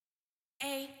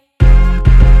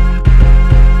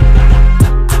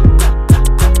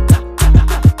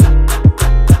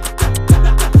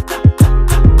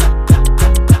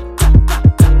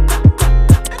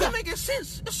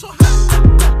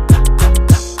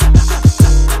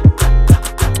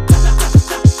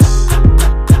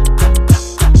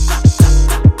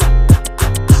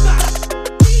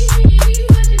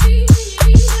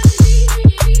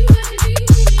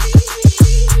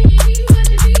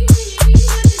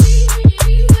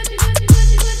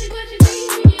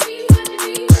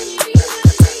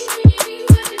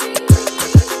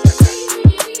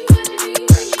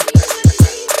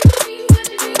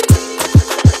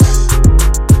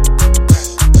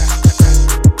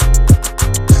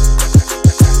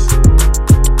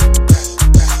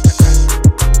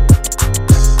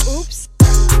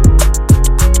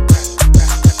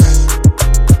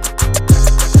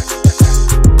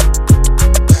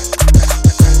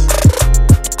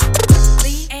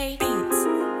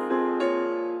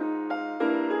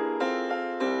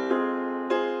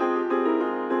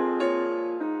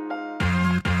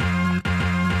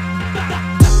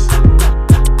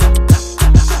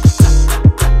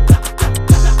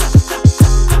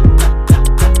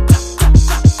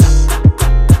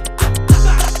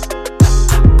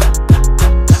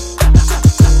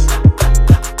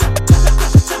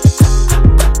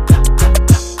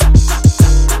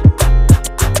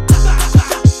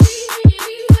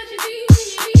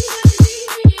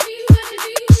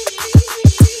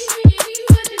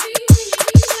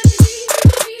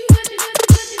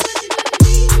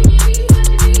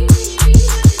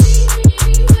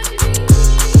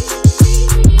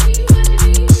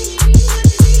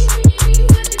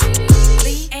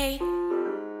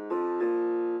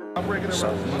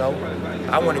So,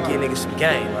 I want to give niggas some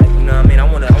game, like, you know what I mean? I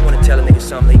want to tell a nigga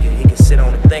something he can sit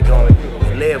on and think on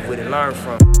and live with and learn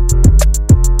from.